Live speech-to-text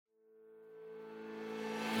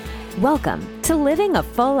Welcome to Living a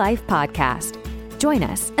Full Life podcast. Join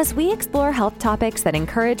us as we explore health topics that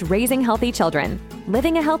encourage raising healthy children,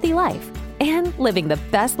 living a healthy life, and living the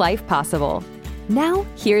best life possible. Now,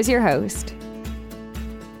 here's your host.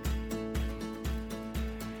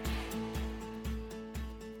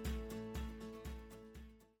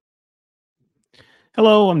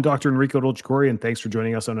 Hello, I'm Dr. Enrico Dolcecore, and thanks for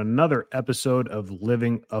joining us on another episode of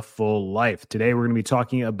Living a Full Life. Today, we're going to be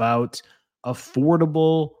talking about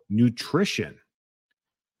affordable nutrition.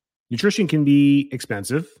 Nutrition can be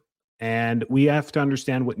expensive, and we have to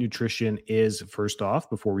understand what nutrition is first off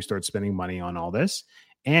before we start spending money on all this.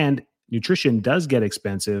 And nutrition does get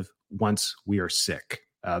expensive once we are sick.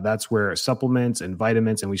 That's where supplements and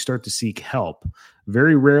vitamins, and we start to seek help.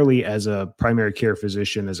 Very rarely as a primary care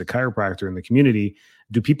physician, as a chiropractor in the community,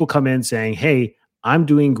 do people come in saying, hey, I'm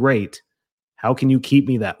doing great. How can you keep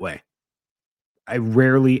me that way? I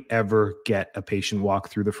rarely ever get a patient walk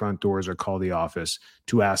through the front doors or call the office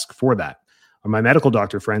to ask for that. Or my medical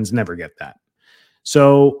doctor friends never get that.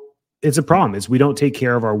 So it's a problem. We don't take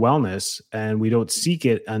care of our wellness and we don't seek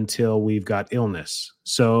it until we've got illness.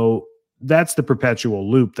 So that's the perpetual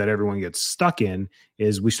loop that everyone gets stuck in,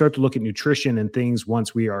 is we start to look at nutrition and things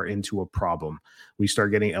once we are into a problem. We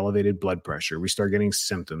start getting elevated blood pressure. We start getting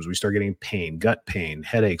symptoms. We start getting pain, gut pain,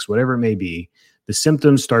 headaches, whatever it may be. The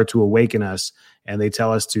symptoms start to awaken us and they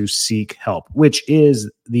tell us to seek help, which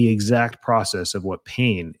is the exact process of what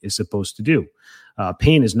pain is supposed to do.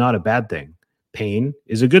 Pain is not a bad thing. Pain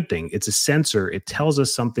is a good thing. It's a sensor. It tells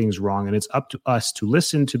us something's wrong, and it's up to us to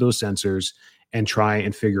listen to those sensors and try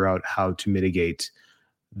and figure out how to mitigate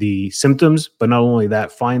the symptoms. But not only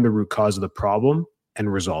that, find the root cause of the problem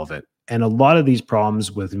and resolve it. And a lot of these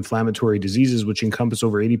problems with inflammatory diseases, which encompass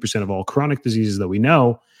over 80% of all chronic diseases that we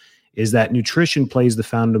know, is that nutrition plays the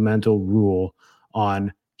fundamental role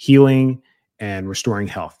on healing and restoring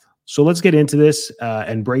health. So let's get into this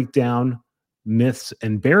and break down myths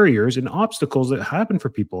and barriers and obstacles that happen for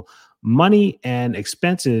people. Money and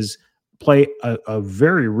expenses play a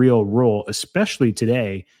very real role, especially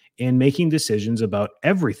today, in making decisions about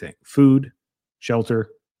everything: food, shelter,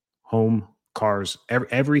 home, cars,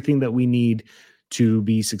 everything that we need to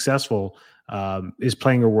be successful is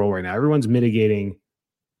playing a role right now. Everyone's mitigating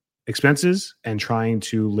expenses and trying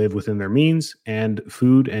to live within their means, and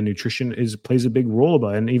food and nutrition plays a big role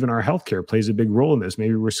about it. And even our healthcare plays a big role in this.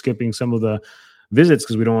 Maybe we're skipping some of the visits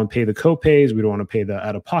because we don't want to pay the co-pays, we don't want to pay the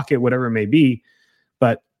out-of-pocket, whatever it may be.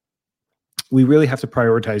 But we really have to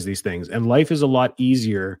prioritize these things. And life is a lot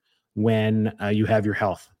easier when you have your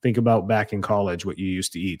health. Think about back in college, what you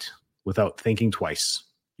used to eat without thinking twice.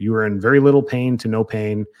 You were in very little pain to no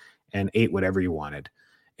pain and ate whatever you wanted,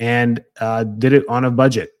 and did it on a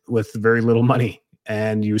budget with very little money,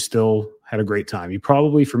 and you still had a great time. You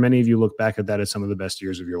probably, for many of you, look back at that as some of the best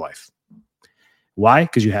years of your life. Why?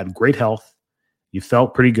 Because you had great health, you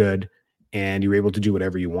felt pretty good, and you were able to do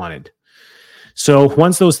whatever you wanted. So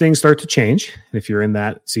once those things start to change, if you're in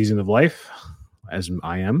that season of life, as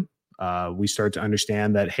I am, we start to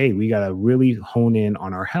understand that, hey, we got to really hone in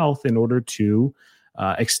on our health in order to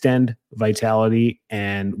extend vitality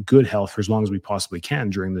and good health for as long as we possibly can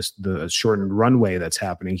during the shortened runway that's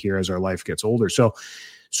happening here as our life gets older. So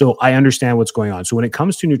I understand what's going on. So when it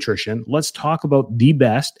comes to nutrition, let's talk about the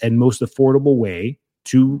best and most affordable way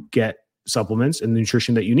to get supplements and the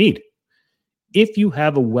nutrition that you need. If you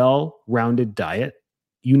have a well-rounded diet,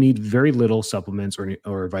 you need very little supplements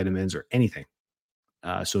or vitamins or anything.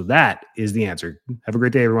 So that is the answer. Have a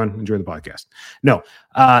great day, everyone. Enjoy the podcast. No,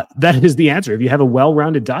 that is the answer. If you have a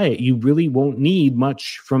well-rounded diet, you really won't need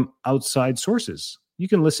much from outside sources. You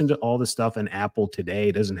can listen to all the stuff, and Apple today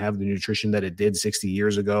doesn't have the nutrition that it did 60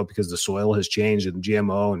 years ago because the soil has changed, and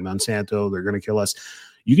GMO and Monsanto, they're going to kill us.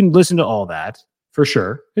 You can listen to all that for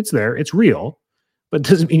sure. It's there. It's real. But it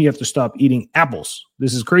doesn't mean you have to stop eating apples.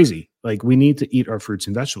 This is crazy. Like, we need to eat our fruits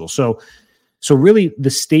and vegetables. So really the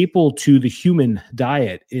staple to the human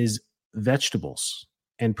diet is vegetables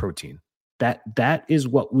and protein. That is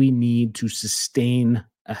what we need to sustain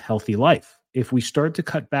a healthy life. If we start to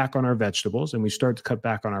cut back on our vegetables and we start to cut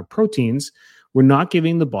back on our proteins, we're not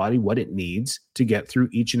giving the body what it needs to get through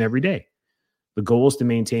each and every day. The goal is to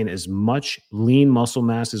maintain as much lean muscle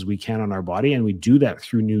mass as we can on our body, and we do that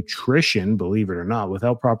through nutrition, believe it or not.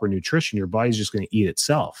 Without proper nutrition, your body's just going to eat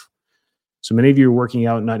itself. So many of you are working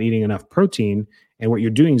out, not eating enough protein, and what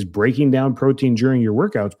you're doing is breaking down protein during your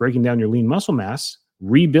workouts, breaking down your lean muscle mass,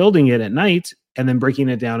 rebuilding it at night, and then breaking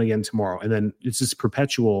it down again tomorrow. And then it's this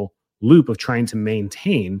perpetual loop of trying to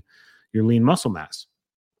maintain your lean muscle mass.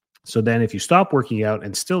 So then if you stop working out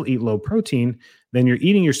and still eat low protein, then you're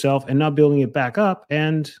eating yourself and not building it back up,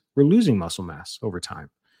 and we're losing muscle mass over time.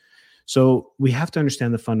 So we have to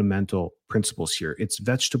understand the fundamental principles here. It's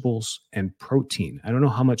vegetables and protein. I don't know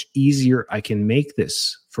how much easier I can make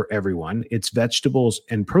this for everyone. It's vegetables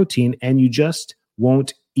and protein, and you just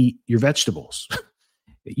won't eat your vegetables.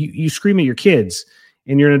 You scream at your kids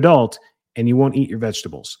and you're an adult and you won't eat your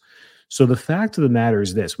vegetables. So the fact of the matter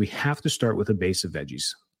is this: we have to start with a base of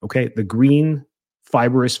veggies. Okay. The green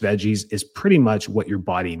fibrous veggies is pretty much what your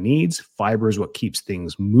body needs. Fiber is what keeps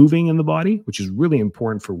things moving in the body, which is really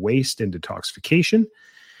important for waste and detoxification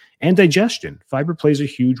and digestion. Fiber plays a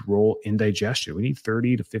huge role in digestion. We need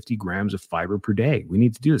 30 to 50 grams of fiber per day. We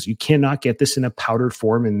need to do this. You cannot get this in a powdered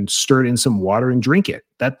form and stir it in some water and drink it.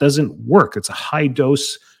 That doesn't work. It's a high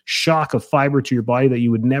dose shock of fiber to your body that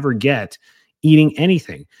you would never get eating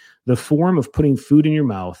anything. The form of putting food in your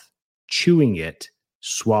mouth, chewing it,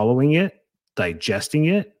 swallowing it, digesting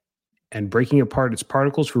it, and breaking apart its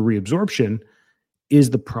particles for reabsorption is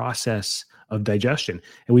the process of digestion.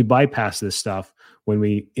 And we bypass this stuff when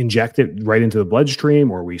we inject it right into the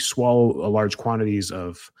bloodstream, or we swallow large quantities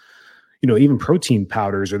of, even protein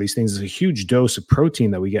powders or these things. Is a huge dose of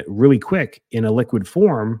protein that we get really quick in a liquid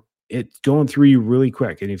form. It's going through you really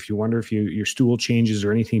quick. And if you wonder if your stool changes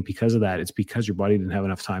or anything because of that, it's because your body didn't have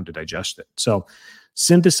enough time to digest it. So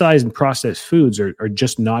synthesized and processed foods are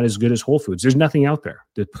just not as good as whole foods. There's nothing out there.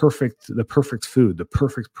 The perfect food, the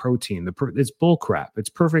perfect protein, it's bull crap. It's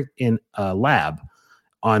perfect in a lab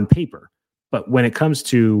on paper. But when it comes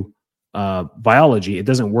to biology, it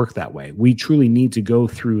doesn't work that way. We truly need to go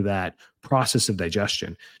through that process of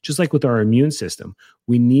digestion. Just like with our immune system,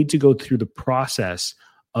 we need to go through the process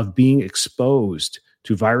of being exposed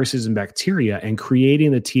to viruses and bacteria and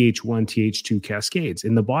creating the Th1, Th2 cascades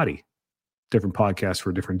in the body. Different podcast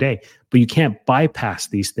for a different day, but you can't bypass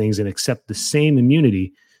these things and accept the same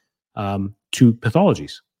immunity to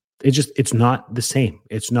pathologies. It's not the same.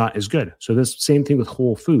 It's not as good. So this same thing with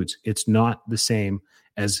whole foods. It's not the same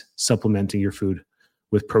as supplementing your food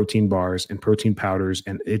with protein bars and protein powders,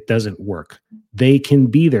 and it doesn't work. They can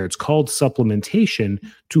be there. It's called supplementation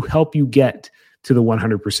to help you get to the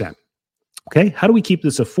 100%. Okay. How do we keep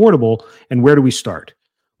this affordable, and where do we start?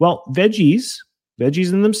 Well, veggies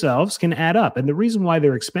in themselves can add up. And the reason why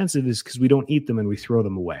they're expensive is because we don't eat them and we throw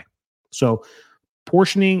them away. So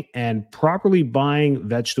portioning and properly buying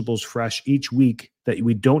vegetables fresh each week that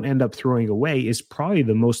we don't end up throwing away is probably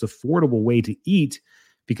the most affordable way to eat,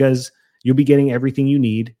 because you'll be getting everything you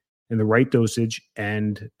need in the right dosage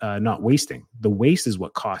and not wasting. The waste is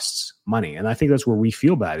what costs money. And I think that's where we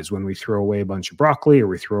feel bad, is when we throw away a bunch of broccoli, or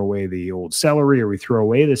we throw away the old celery, or we throw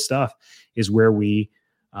away this stuff, is where we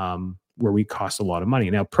cost a lot of money.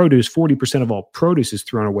 Now, 40% of all produce is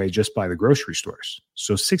thrown away just by the grocery stores.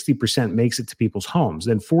 So 60% makes it to people's homes.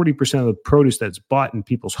 Then 40% of the produce that's bought in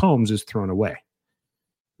people's homes is thrown away.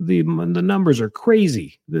 The numbers are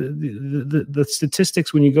crazy. The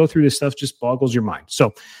statistics, when you go through this stuff, just boggles your mind.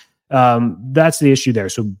 So that's the issue there.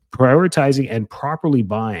 So prioritizing and properly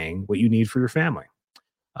buying what you need for your family.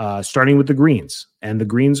 Starting with the greens. And the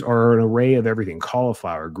greens are an array of everything: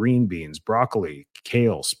 cauliflower, green beans, broccoli,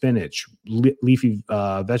 kale, spinach, leafy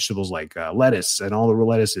vegetables like lettuce and all the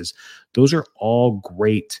lettuces. Those are all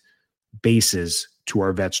great bases to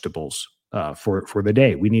our vegetables for the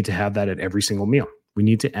day. We need to have that at every single meal. We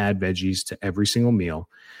need to add veggies to every single meal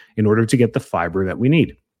in order to get the fiber that we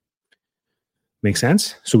need. Make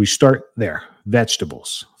sense? So we start there.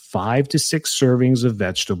 Vegetables, 5 to 6 servings of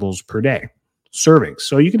vegetables per day. Servings.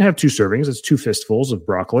 So you can have 2 servings. That's 2 fistfuls of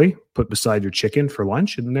broccoli put beside your chicken for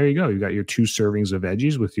lunch. And there you go. You got your 2 servings of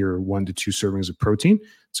veggies with your 1 to 2 servings of protein.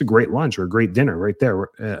 It's a great lunch or a great dinner right there.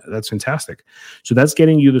 That's fantastic. So that's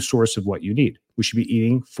getting you the source of what you need. We should be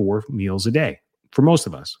eating 4 meals a day. For most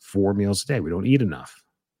of us, 4 meals a day. We don't eat enough.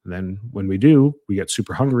 And then when we do, we get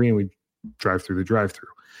super hungry and we drive through the drive-through.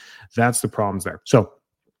 That's the problems there. So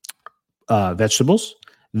vegetables,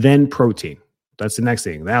 then protein. That's the next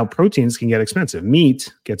thing. Now, proteins can get expensive.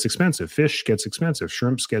 Meat gets expensive. Fish gets expensive.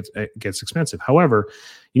 Shrimps gets expensive. However,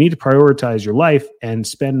 you need to prioritize your life and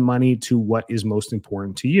spend money to what is most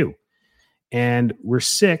important to you. And we're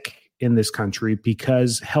sick in this country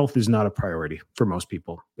because health is not a priority for most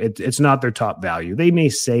people. It's not their top value. They may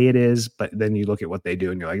say it is, but then you look at what they do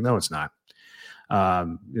and you're like, no, it's not.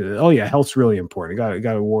 Oh yeah, health's really important.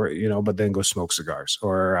 Got to worry, but then go smoke cigars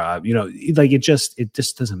or, like it just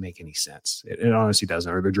doesn't make any sense. It honestly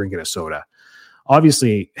doesn't. Or they're drinking a soda.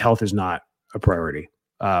 Obviously, health is not a priority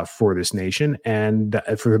for this nation. And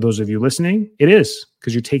for those of you listening, it is,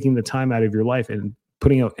 because you're taking the time out of your life and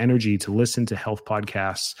putting out energy to listen to health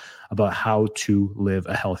podcasts about how to live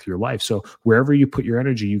a healthier life. So wherever you put your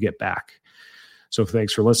energy, you get back. So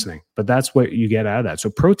thanks for listening. But that's what you get out of that.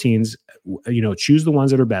 So proteins, choose the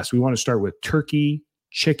ones that are best. We want to start with turkey,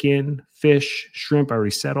 chicken, fish, shrimp. I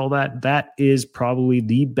already said all that. That is probably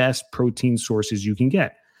the best protein sources you can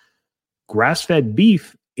get. Grass-fed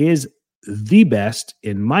beef is the best,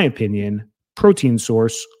 in my opinion, protein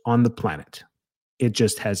source on the planet. It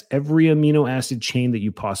just has every amino acid chain that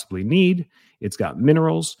you possibly need. It's got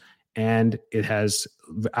minerals, and it has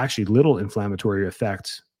actually little inflammatory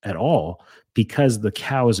effect at all because the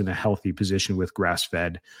cow is in a healthy position with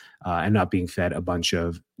grass-fed and not being fed a bunch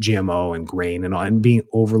of GMO and grain and all, and being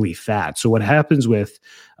overly fat. So what happens with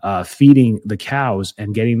feeding the cows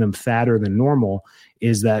and getting them fatter than normal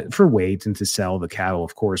is that for weight and to sell the cattle,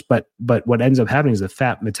 of course, but what ends up happening is the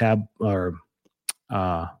fat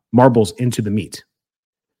marbles into the meat.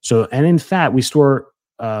 So, and in fat, we store,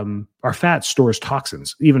 our fat stores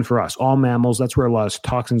toxins, even for us, all mammals. That's where a lot of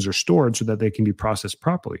toxins are stored so that they can be processed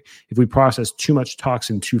properly. If we process too much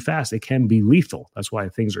toxin too fast, it can be lethal. That's why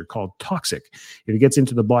things are called toxic. If it gets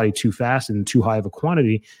into the body too fast and too high of a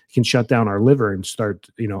quantity, it can shut down our liver and start,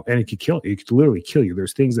 and it could kill you. It could literally kill you.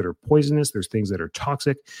 There's things that are poisonous. There's things that are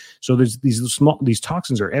toxic. So there's these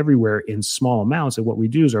toxins are everywhere in small amounts. And what we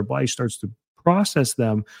do is our body starts to process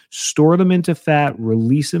them, store them into fat,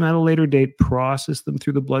 release them at a later date, process them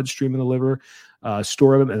through the bloodstream and the liver,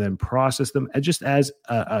 store them, and then process them just as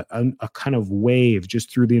a kind of wave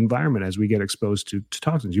just through the environment as we get exposed to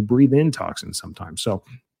toxins. You breathe in toxins sometimes. So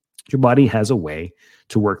your body has a way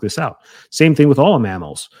to work this out. Same thing with all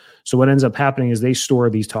mammals. So what ends up happening is they store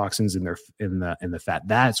these toxins in the fat.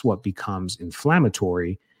 That's what becomes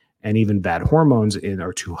inflammatory. And even bad hormones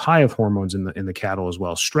or too high of hormones in the cattle as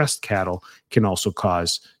well. Stressed cattle can also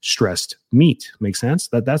cause stressed meat. Make sense?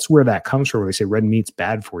 That's where that comes from, where they say red meat's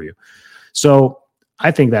bad for you. So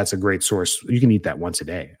I think that's a great source. You can eat that once a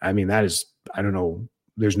day. I mean, that is, I don't know,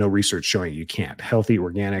 there's no research showing you can't. Healthy,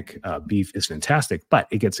 organic beef is fantastic, but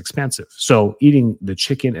it gets expensive. So eating the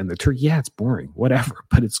chicken and the turkey, yeah, it's boring, whatever,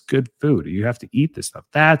 but it's good food. You have to eat this stuff.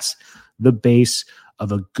 That's the base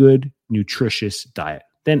of a good, nutritious diet.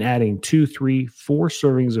 Then adding 2, 3, 4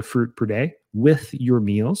 servings of fruit per day with your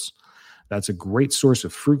meals. That's a great source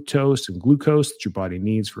of fructose and glucose that your body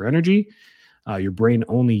needs for energy. Your brain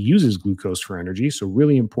only uses glucose for energy, so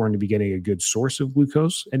really important to be getting a good source of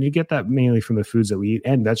glucose. And you get that mainly from the foods that we eat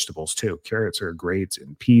and vegetables too. Carrots are great,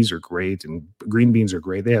 and peas are great, and green beans are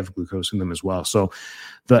great. They have glucose in them as well. So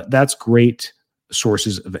that's great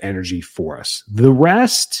sources of energy for us. The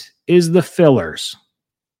rest is the fillers.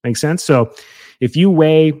 Make sense? So if you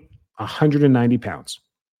weigh 190 pounds,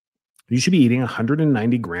 you should be eating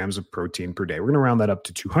 190 grams of protein per day. We're going to round that up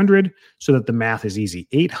to 200 so that the math is easy.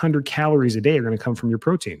 800 calories a day are going to come from your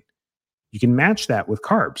protein. You can match that with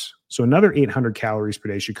carbs. So another 800 calories per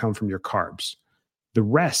day should come from your carbs. The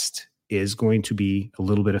rest is going to be a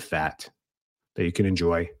little bit of fat that you can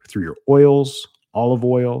enjoy through your oils, olive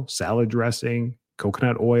oil, salad dressing,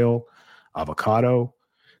 coconut oil, avocado,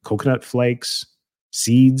 coconut flakes,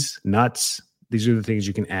 seeds, nuts. These are the things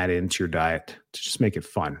you can add into your diet to just make it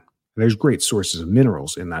fun. There's great sources of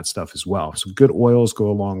minerals in that stuff as well. So good oils go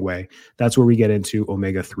a long way. That's where we get into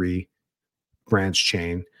omega-3, branch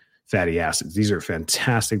chain, fatty acids. These are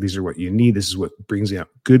fantastic. These are what you need. This is what brings you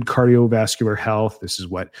good cardiovascular health. This is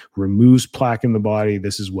what removes plaque in the body.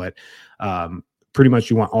 This is what pretty much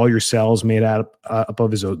you want all your cells made up of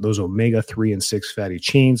those omega-3 and 6 fatty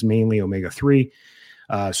chains, mainly omega-3.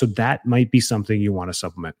 So that might be something you want to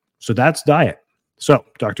supplement. So that's diet. So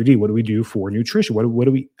Dr. D, what do we do for nutrition? What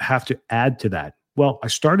do we have to add to that? Well, I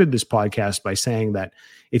started this podcast by saying that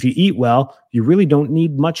if you eat well, you really don't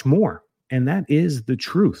need much more. And that is the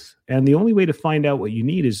truth. And the only way to find out what you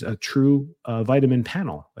need is a true vitamin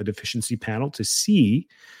panel, a deficiency panel, to see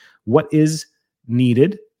what is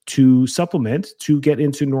needed to supplement to get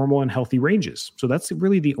into normal and healthy ranges. So that's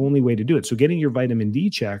really the only way to do it. So getting your vitamin D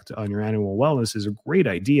checked on your annual wellness is a great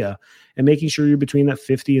idea, and making sure you're between that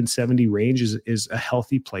 50 and 70 range is a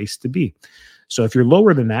healthy place to be. So if you're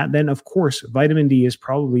lower than that, then of course, vitamin D is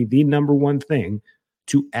probably the number one thing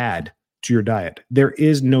to add to your diet. There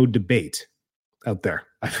is no debate out there.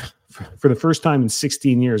 For the first time in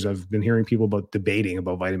 16 years, I've been hearing people debating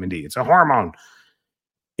about vitamin D. It's a hormone.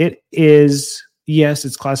 It is. Yes,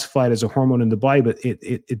 it's classified as a hormone in the body, but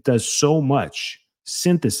it does so much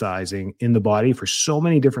synthesizing in the body for so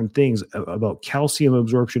many different things about calcium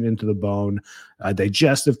absorption into the bone,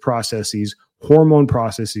 digestive processes, hormone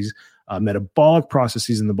processes, metabolic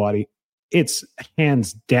processes in the body. It's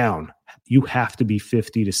hands down. You have to be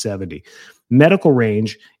 50 to 70. Medical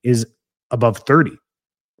range is above 30.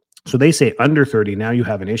 So they say under 30, now you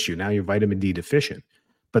have an issue. Now you're vitamin D deficient.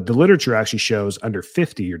 But the literature actually shows under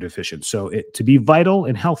 50 you're deficient. So to be vital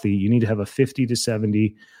and healthy, you need to have a 50 to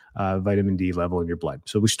 70 vitamin D level in your blood.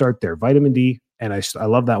 So we start there. Vitamin D, and I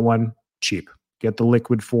love that one, cheap. Get the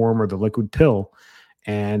liquid form or the liquid pill,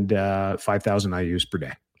 and 5,000 IUs per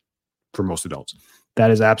day for most adults. That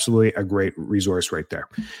is absolutely a great resource right there.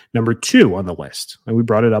 Number 2 on the list, and we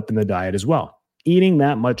brought it up in the diet as well. Eating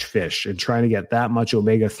that much fish and trying to get that much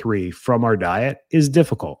omega-3 from our diet is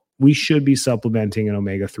difficult. We should be supplementing an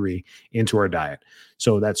omega-3 into our diet.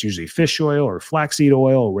 So that's usually fish oil or flaxseed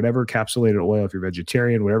oil or whatever capsulated oil, if you're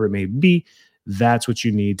vegetarian, whatever it may be. That's what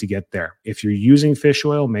you need to get there. If you're using fish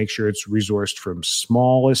oil, make sure it's resourced from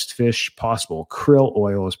smallest fish possible. Krill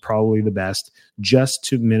oil is probably the best, just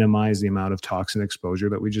to minimize the amount of toxin exposure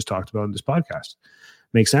that we just talked about in this podcast.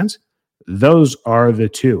 Make sense? Those are the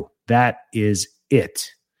 2. That is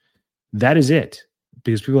it. That is it.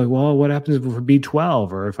 Because people are like, well, what happens if for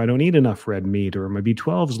B12, or if I don't eat enough red meat, or my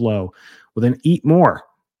B12 is low? Well, then eat more.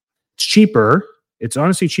 It's cheaper. It's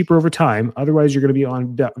honestly cheaper over time. Otherwise, you're going to be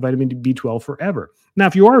on vitamin B12 forever. Now,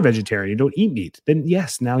 if you are a vegetarian, you don't eat meat, then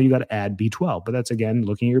yes, now you got to add B12. But that's, again,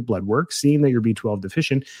 looking at your blood work, seeing that you're B12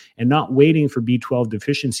 deficient, and not waiting for B12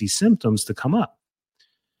 deficiency symptoms to come up.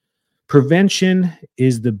 Prevention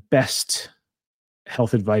is the best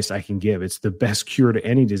health advice I can give. It's the best cure to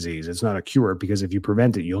any disease. It's not a cure, because if you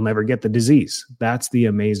prevent it, you'll never get the disease. That's the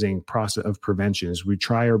amazing process of prevention, is we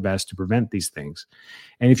try our best to prevent these things.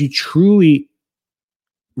 And if you truly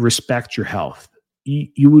respect your health,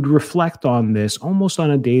 you would reflect on this almost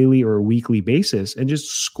on a daily or a weekly basis and just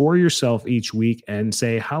score yourself each week and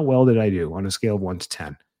say, how well did I do on a scale of 1 to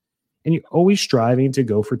 10? And you're always striving to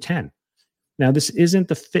go for 10. Now, this isn't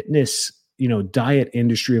the fitness diet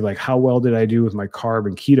industry of like, how well did I do with my carb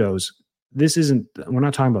and ketos? We're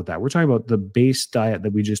not talking about that. We're talking about the base diet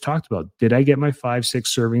that we just talked about. Did I get my 5-6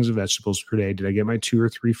 servings of vegetables per day? Did I get my 2 or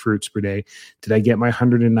 3 fruits per day? Did I get my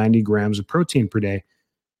 190 grams of protein per day?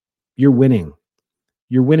 You're winning.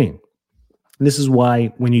 You're winning. And this is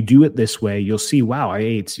why when you do it this way, you'll see, wow, I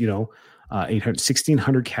ate,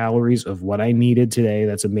 1,600 calories of what I needed today.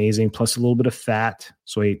 That's amazing. Plus a little bit of fat.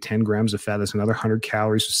 So I ate 10 grams of fat. That's another 100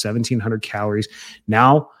 calories. So 1,700 calories.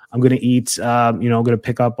 Now I'm going to eat, I'm going to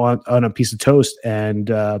pick up on a piece of toast and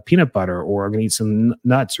peanut butter, or I'm going to eat some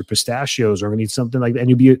nuts or pistachios, or I'm going to eat something like that. And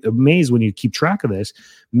you'll be amazed when you keep track of this,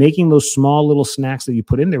 making those small little snacks that you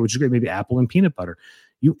put in there, which is great. Maybe apple and peanut butter.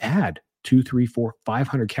 You add 2, 3, 4,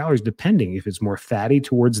 500 calories, depending. If it's more fatty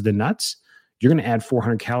towards the nuts, you're going to add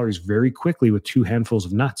 400 calories very quickly with 2 handfuls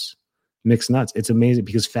of nuts, mixed nuts. It's amazing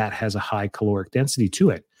because fat has a high caloric density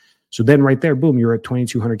to it. So then right there, boom, you're at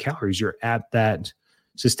 2,200 calories. You're at that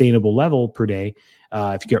sustainable level per day.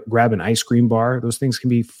 If you grab an ice cream bar, those things can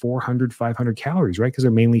be 400, 500 calories, right? Because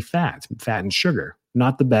they're mainly fat and sugar.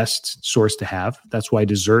 Not the best source to have. That's why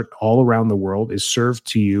dessert all around the world is served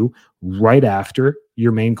to you right after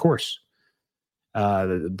your main course.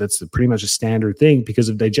 That's pretty much a standard thing because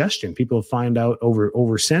of digestion. People find out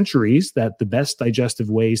over centuries that the best digestive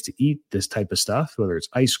ways to eat this type of stuff, whether it's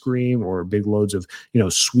ice cream or big loads of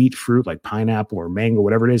sweet fruit like pineapple or mango,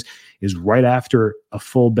 whatever it is right after a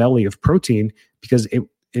full belly of protein, because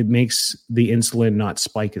it makes the insulin not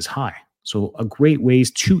spike as high. So a great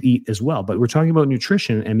ways to eat as well. But we're talking about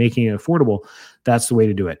nutrition and making it affordable. That's the way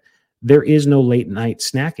to do it. There is no late night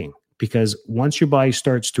snacking, because once your body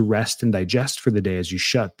starts to rest and digest for the day, as you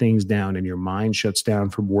shut things down and your mind shuts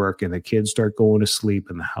down from work and the kids start going to sleep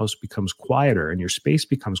and the house becomes quieter and your space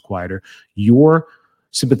becomes quieter, your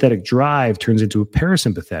sympathetic drive turns into a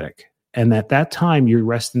parasympathetic. And at that time, your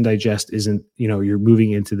rest and digest isn't, you're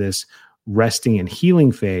moving into this resting and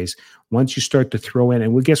healing phase. Once you start to throw in,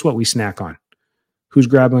 and guess what we snack on? Who's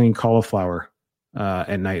grabbing cauliflower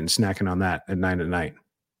at night and snacking on that at 9 at night?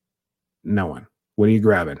 No one. What are you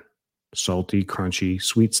grabbing? Salty, crunchy,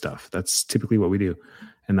 sweet stuff. That's typically what we do.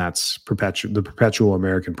 And that's the perpetual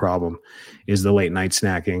American problem is the late night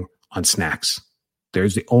snacking on snacks.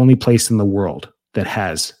 There's the only place in the world that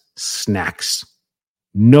has snacks.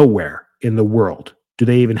 Nowhere in the world do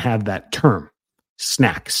they even have that term,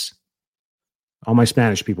 snacks. All my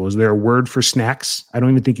Spanish people, is there a word for snacks? I don't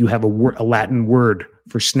even think you have a Latin word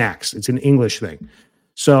for snacks. It's an English thing.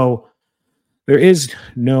 So there is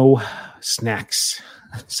no snacks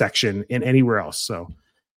section in anywhere else. So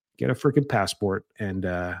get a freaking passport and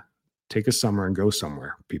take a summer and go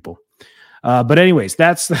somewhere, people. But anyways,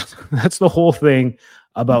 that's the whole thing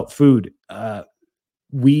about food.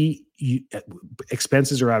 We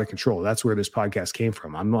expenses are out of control. That's where this podcast came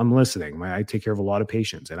from. I'm listening. I take care of a lot of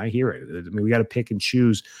patients and I hear it. I mean, we got to pick and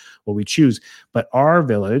choose what we choose, but our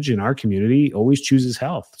village and our community always chooses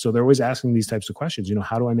health. So they're always asking these types of questions. You know,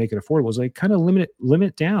 how do I make it affordable? It's like kind of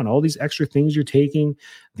limit down all these extra things you're taking,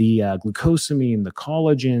 the glucosamine, the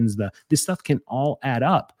collagens, this stuff can all add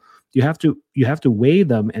up. You have to weigh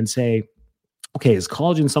them and say, okay, is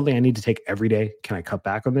collagen something I need to take every day? Can I cut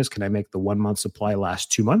back on this? Can I make the 1 month supply last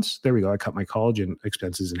 2 months? There we go. I cut my collagen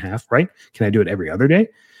expenses in half, right? Can I do it every other day?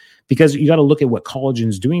 Because you got to look at what collagen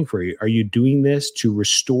is doing for you. Are you doing this to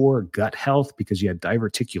restore gut health because you had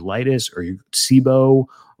diverticulitis or SIBO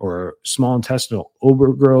or small intestinal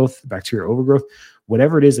overgrowth, bacterial overgrowth?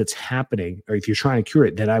 Whatever it is that's happening, or if you're trying to cure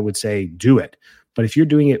it, then I would say do it. But if you're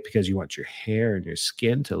doing it because you want your hair and your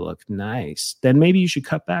skin to look nice, then maybe you should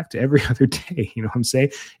cut back to every other day. You know what I'm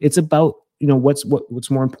saying? It's about, what's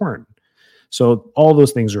more important. So all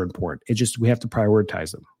those things are important. We have to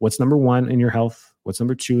prioritize them. What's number one in your health? What's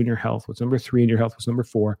number two in your health? What's number three in your health? What's number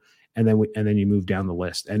four? And then you move down the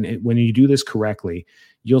list. And when you do this correctly,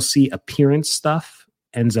 you'll see appearance stuff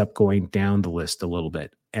ends up going down the list a little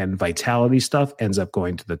bit, and vitality stuff ends up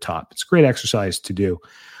going to the top. It's a great exercise to do.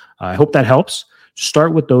 I hope that helps.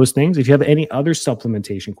 Start with those things. If you have any other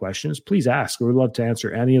supplementation questions, please ask. We'd love to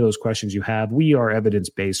answer any of those questions you have. We are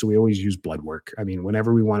evidence-based, so we always use blood work. I mean,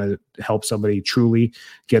 whenever we want to help somebody truly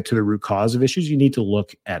get to the root cause of issues, you need to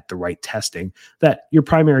look at the right testing that your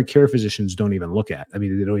primary care physicians don't even look at. I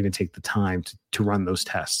mean, they don't even take the time to run those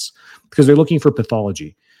tests because they're looking for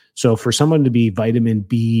pathology. So for someone to be vitamin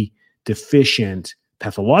B deficient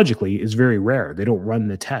pathologically is very rare. They don't run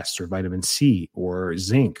the tests, or vitamin C or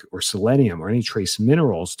zinc or selenium or any trace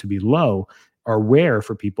minerals to be low are rare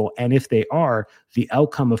for people. And if they are, the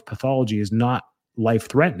outcome of pathology is not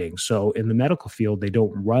life-threatening. So in the medical field, they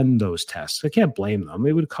don't run those tests. I can't blame them.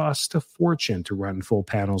 It would cost a fortune to run full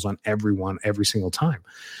panels on everyone every single time.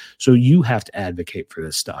 So you have to advocate for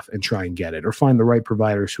this stuff and try and get it, or find the right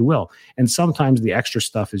providers who will. And sometimes the extra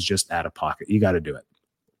stuff is just out of pocket. You got to do it.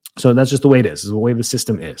 So that's just the way it is. This is the way the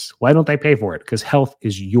system is. Why don't they pay for it? Because health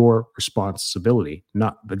is your responsibility,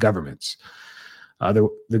 not the government's. The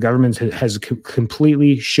government has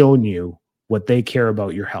completely shown you what they care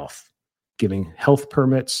about your health, giving food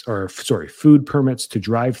permits to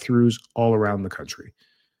drive-thrus all around the country.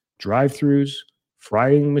 Drive-thrus,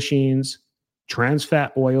 frying machines, trans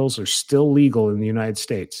fat oils are still legal in the United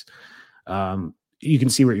States. You can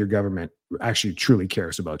see what your government actually truly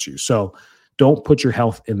cares about you. So don't put your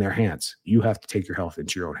health in their hands. You have to take your health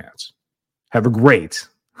into your own hands. Have a great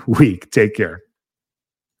week. Take care.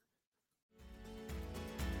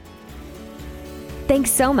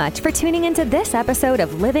 Thanks so much for tuning into this episode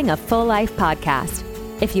of Living a Full Life podcast.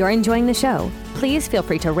 If you're enjoying the show, please feel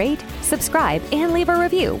free to rate, subscribe, and leave a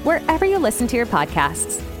review wherever you listen to your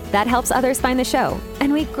podcasts. That helps others find the show,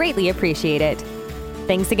 and we greatly appreciate it.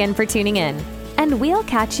 Thanks again for tuning in, and we'll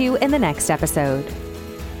catch you in the next episode.